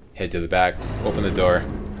 Head to the back, open the door.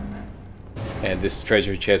 And this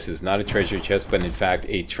treasure chest is not a treasure chest, but in fact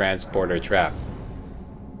a transporter trap.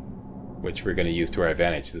 Which we're going to use to our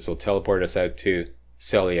advantage. This will teleport us out to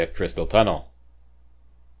Celia Crystal Tunnel.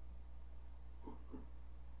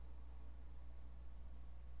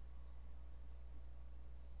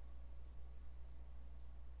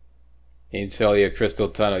 In Celia Crystal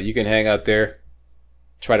Tunnel, you can hang out there.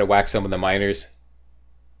 Try to whack some of the miners.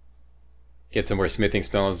 Get some more smithing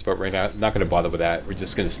stones, but we're not going to bother with that. We're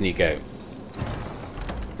just going to sneak out.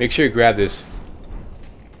 Make sure you grab this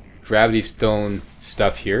gravity stone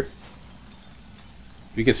stuff here.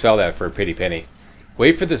 We could sell that for a pretty penny.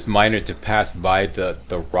 Wait for this miner to pass by the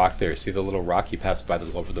rock there. See the little rock? He passed by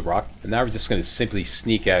over the rock. And now we're just going to simply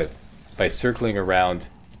sneak out by circling around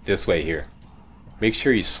this way here. Make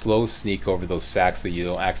sure you slow sneak over those sacks that you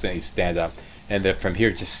don't accidentally stand up. And then from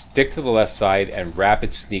here, just stick to the left side and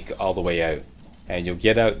rapid sneak all the way out. And you'll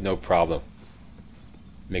get out no problem.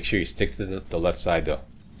 Make sure you stick to the left side though.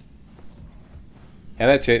 And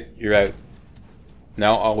that's it. You're out.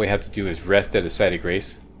 Now all we have to do is rest at a site of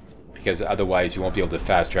grace. Because otherwise you won't be able to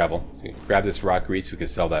fast travel. So grab this rock grease, we can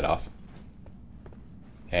sell that off.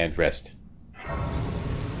 And rest.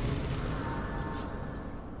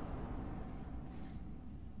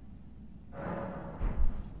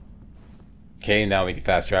 Okay, now we can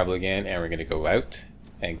fast travel again, and we're going to go out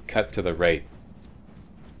and cut to the right.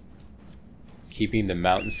 Keeping the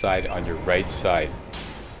mountainside on your right side.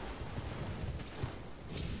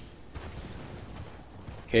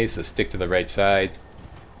 Okay, so stick to the right side.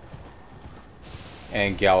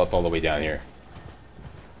 And gallop all the way down here.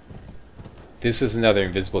 This is another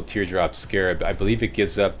invisible teardrop scarab. I believe it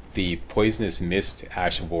gives up the poisonous mist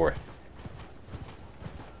Ash of War.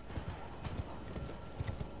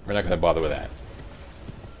 We're not going to bother with that.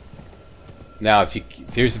 Now,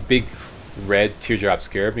 there's a big red teardrop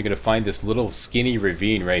scarab. You're going to find this little skinny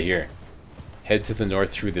ravine right here. Head to the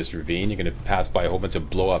north through this ravine. You're going to pass by a whole bunch of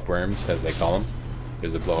blow-up worms, as they call them.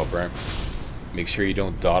 There's a blow-up worm. Make sure you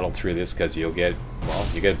don't dawdle through this, because you'll get, well,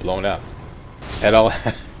 you get blown up. Head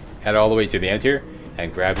all the way to the end here,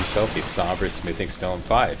 and grab yourself a Somber Smithing Stone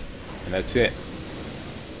 5. And that's it.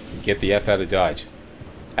 Get the F out of Dodge.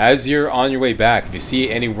 As you're on your way back, if you see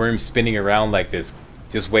any worms spinning around like this,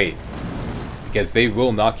 just wait. because they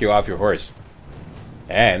will knock you off your horse.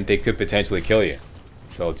 And they could potentially kill you.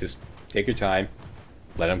 So just take your time,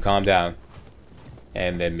 let them calm down,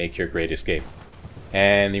 and then make your great escape.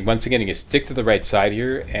 And once again, you can stick to the right side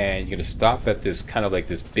here, and you're going to stop at this kind of like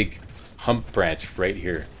this big hump branch right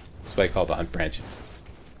here. That's what I call the hump branch.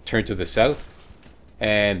 Turn to the south,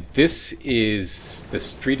 and this is the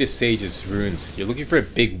Street of Sages ruins. You're looking for a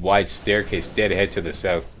big wide staircase dead ahead to the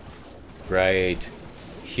south. Right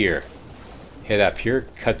here. Head up here,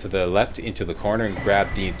 cut to the left into the corner, and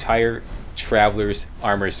grab the entire Traveler's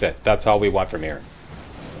Armor set. That's all we want from here.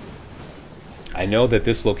 I know that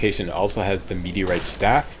this location also has the Meteorite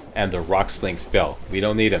Staff and the Rock Sling spell. We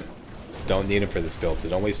don't need them. Don't need them for this build, so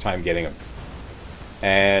don't waste time getting them.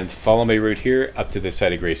 And follow my route here up to this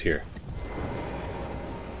side of Grace here.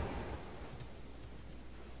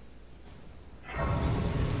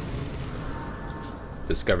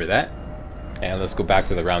 Discover that. And let's go back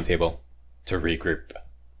to the round table to regroup.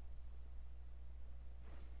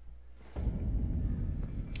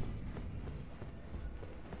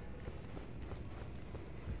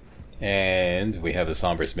 And we have the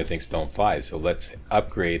Somber Smithing Stone 5, so let's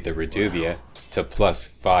upgrade the Reduvia to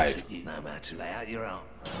 +5.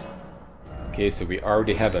 Okay, so we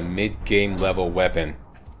already have a mid-game level weapon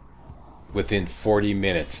within 40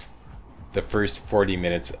 minutes. The first 40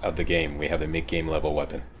 minutes of the game, we have a mid-game level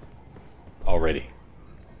weapon already.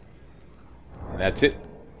 And that's it.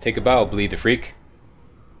 Take a bow, Bleed the Freak.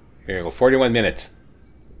 Here you go, 41 minutes.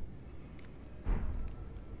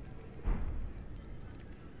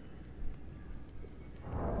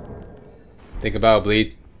 Take a bow,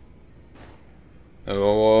 Bleed.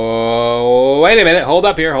 Oh, wait a minute. Hold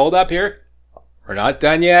up here. Hold up here. We're not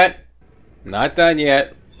done yet. Not done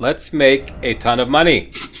yet. Let's make a ton of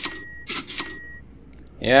money.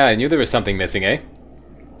 Yeah, I knew there was something missing, eh?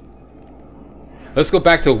 Let's go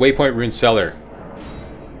back to Waypoint Rune Cellar.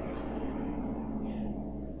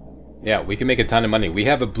 Yeah, we can make a ton of money. We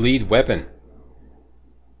have a bleed weapon.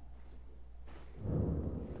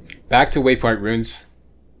 Back to Waypoint Runes.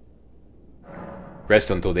 Rest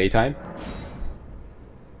until daytime.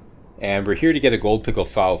 And we're here to get a gold pickle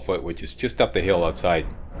Foulfoot, which is just up the hill outside.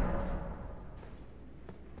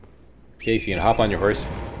 Okay, so you can hop on your horse,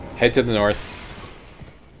 head to the north.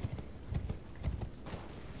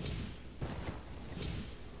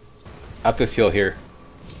 Up this hill here.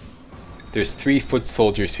 There's 3 foot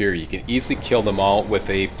soldiers here. You can easily kill them all with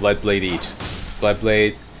a blood blade each. Blood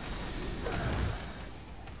blade.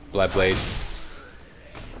 Blood blade.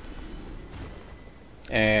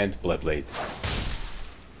 And blood blade.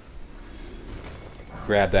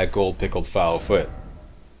 Grab that gold pickled Foulfoot.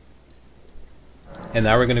 And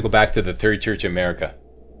now we're going to go back to the Third Church of America.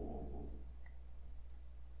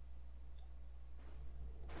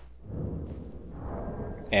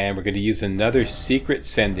 And we're going to use another secret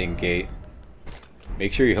sending gate.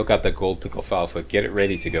 Make sure you hook up that gold pickle Foulfoot. Get it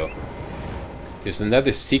ready to go. There's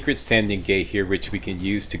another secret sending gate here which we can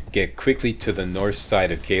use to get quickly to the north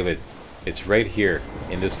side of Caelid. It's right here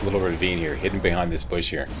in this little ravine here, hidden behind this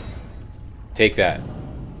bush here. Take that.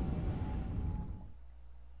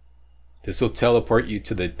 This will teleport you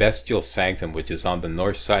to the Bestial Sanctum, which is on the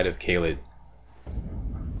north side of Caelid.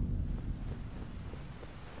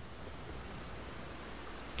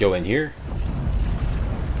 Go in here.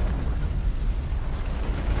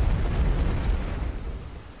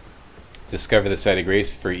 Discover the site of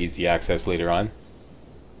grace for easy access later on.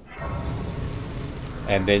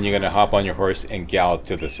 And then you're going to hop on your horse and gallop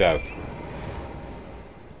to the south.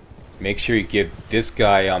 Make sure you give this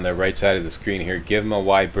guy on the right side of the screen here, give him a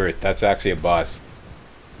wide berth. That's actually a boss.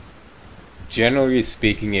 Generally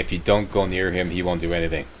speaking, if you don't go near him, he won't do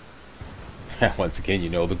anything. Once again, you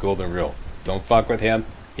know the golden rule. Don't fuck with him,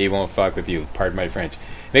 he won't fuck with you. Pardon my French.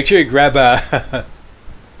 Make sure you grab the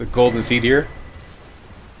golden seed here.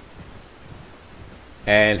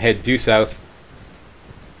 And head due south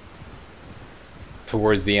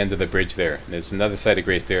towards the end of the bridge there. And there's another site of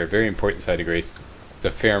grace there, a very important site of grace. The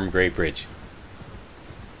Ferrum Great Bridge.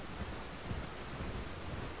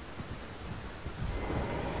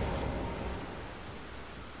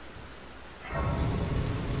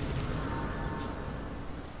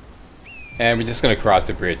 And we're just going to cross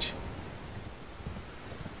the bridge.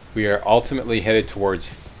 We are ultimately headed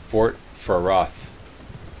towards Fort Faroth.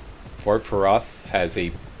 Fort Faroth has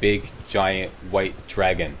a big, giant, white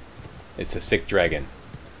dragon. It's a sick dragon.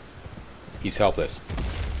 He's helpless.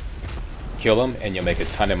 Kill him and you'll make a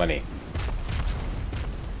ton of money.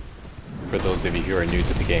 For those of you who are new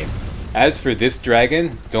to the game. As for this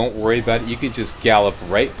dragon, don't worry about it. You can just gallop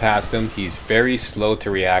right past him. He's very slow to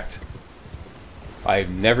react. I've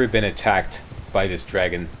never been attacked by this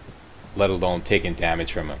dragon let alone taking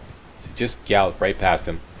damage from him. So just gallop right past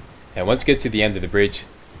him. And once you get to the end of the bridge,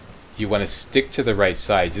 you want to stick to the right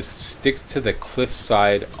side. Just stick to the cliff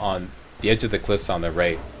side, on the edge of the cliffs on the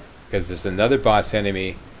right, because there's another boss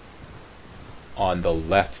enemy on the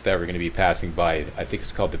left that we're going to be passing by. I think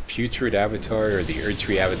it's called the Putrid Avatar or the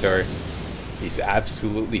Erdtree Avatar. He's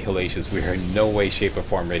absolutely hellacious. We are in no way, shape, or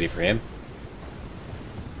form ready for him.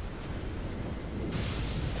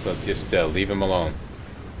 So just leave him alone.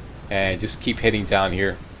 And just keep heading down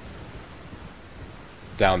here,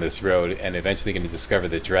 down this road, and eventually going to discover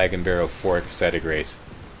the Dragon Barrow Fork site of grace.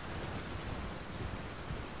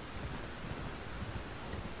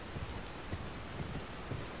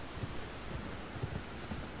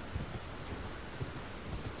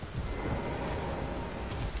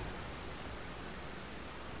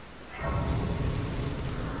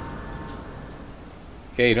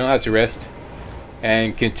 Okay, you don't have to rest,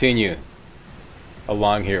 and continue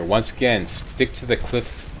along here. Once again, stick to the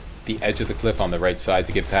cliff, the edge of the cliff on the right side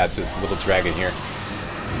to get past this little dragon here.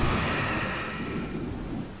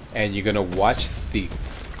 And you're gonna watch the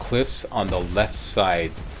cliffs on the left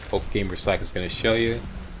side. Hope Gamer Slack is gonna show you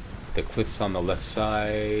the cliffs on the left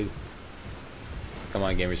side. Come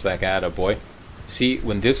on, Gamer Slack, atta boy. See,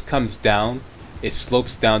 when this comes down, it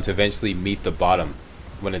slopes down to eventually meet the bottom.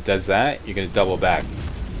 When it does that, you're gonna double back.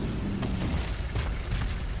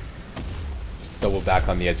 Double back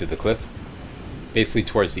on the edge of the cliff, basically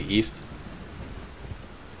towards the east.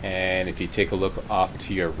 And if you take a look off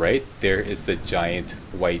to your right, there is the giant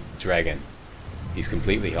white dragon. He's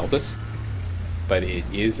completely helpless, but it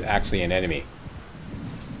is actually an enemy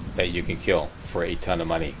that you can kill for a ton of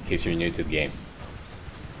money, in case you're new to the game.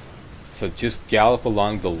 So just gallop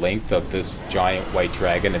along the length of this giant white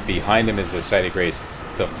dragon, and behind him is the site of grace,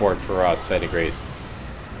 the Fort Frost site of grace.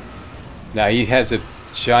 Now he has a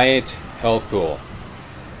giant health pool.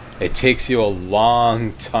 It takes you a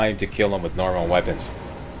long time to kill him with normal weapons,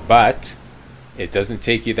 but it doesn't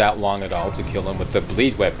take you that long at all to kill him with the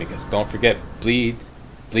bleed weapon, because don't forget, bleed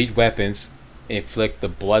weapons inflict the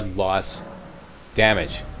blood loss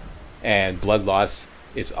damage, and blood loss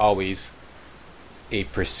is always a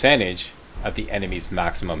percentage of the enemy's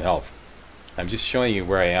maximum health. I'm just showing you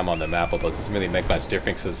where I am on the map, although it doesn't really make much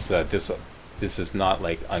difference, because this is not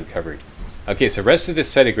like uncovered. Okay, so rest of this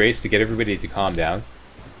site of grace to get everybody to calm down,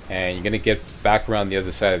 and you're gonna get back around the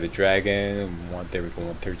other side of the dragon. There we go,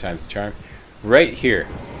 1/3 times the charm, right here.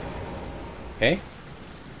 Okay.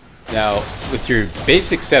 Now, with your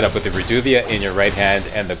basic setup with the Reduvia in your right hand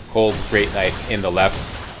and the Cold Great Knife in the left,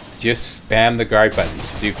 just spam the guard button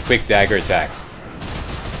to do quick dagger attacks.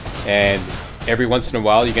 And every once in a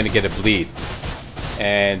while you're going to get a bleed.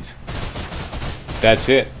 And that's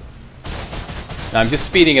it. Now I'm just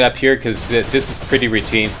speeding it up here because this is pretty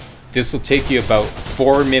routine. This will take you about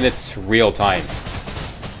 4 minutes real time.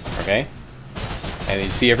 Okay? And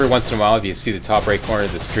you see every once in a while, if you see the top right corner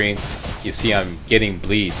of the screen, you see I'm getting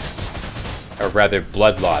bleeds. Or rather,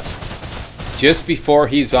 blood loss. Just before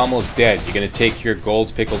he's almost dead, you're going to take your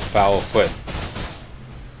gold pickled foul foot,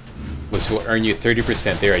 which will earn you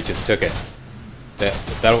 30%. There, I just took it.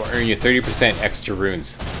 That'll earn you 30% extra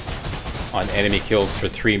runes on enemy kills for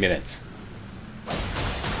 3 minutes.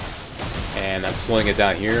 And I'm slowing it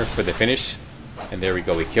down here for the finish. And there we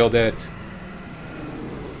go, we killed it.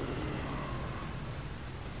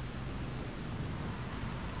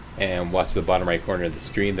 And watch the bottom right corner of the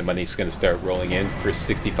screen. The money's going to start rolling in for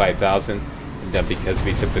 65,000. And then because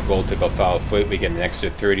we took the gold pickle foul foot, we get an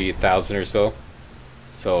extra 30,000 or so.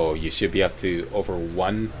 So you should be up to over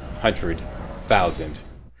 100,000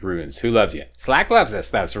 runes. Who loves you? Slack loves us,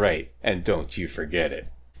 that's right. And don't you forget it.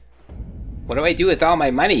 What do I do with all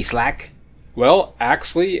my money, Slack? Well,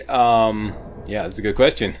 actually, yeah, that's a good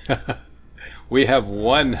question. We have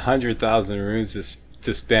 100,000 runes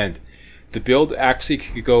to spend. The build actually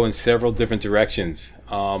could go in several different directions.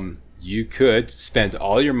 You could spend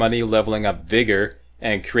all your money leveling up Vigor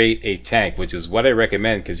and create a tank, which is what I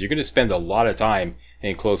recommend because you're going to spend a lot of time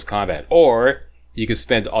in close combat. Or you could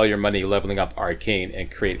spend all your money leveling up Arcane and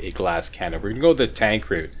create a glass cannon. We're going to go the tank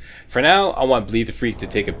route. For now, I want Bleed the Freak to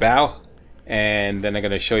take a bow, and then I'm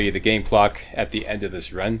going to show you the game clock at the end of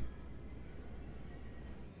this run.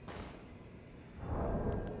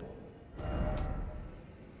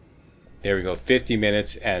 There we go, 50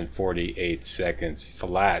 minutes and 48 seconds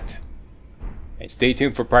flat. And stay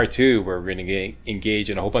tuned for part 2, where we're going to engage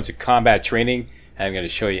in a whole bunch of combat training, and I'm going to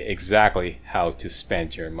show you exactly how to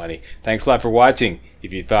spend your money. Thanks a lot for watching.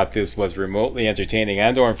 If you thought this was remotely entertaining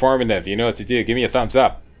and or informative, you know what to do. Give me a thumbs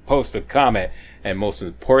up, post a comment, and most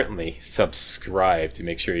importantly, subscribe to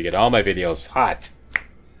make sure you get all my videos hot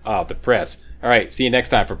off the press Alright, see you next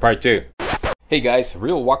time for part 2. Hey guys,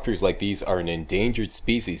 real walkthroughs like these are an endangered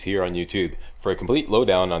species here on YouTube. For a complete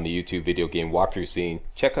lowdown on the YouTube video game walkthrough scene,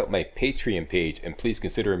 check out my Patreon page and please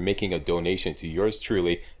consider making a donation to yours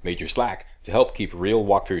truly, Major Slack, to help keep real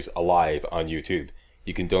walkthroughs alive on YouTube.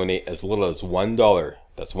 You can donate as little as $1.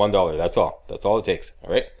 That's $1, that's all. That's all it takes,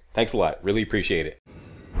 alright? Thanks a lot, really appreciate it.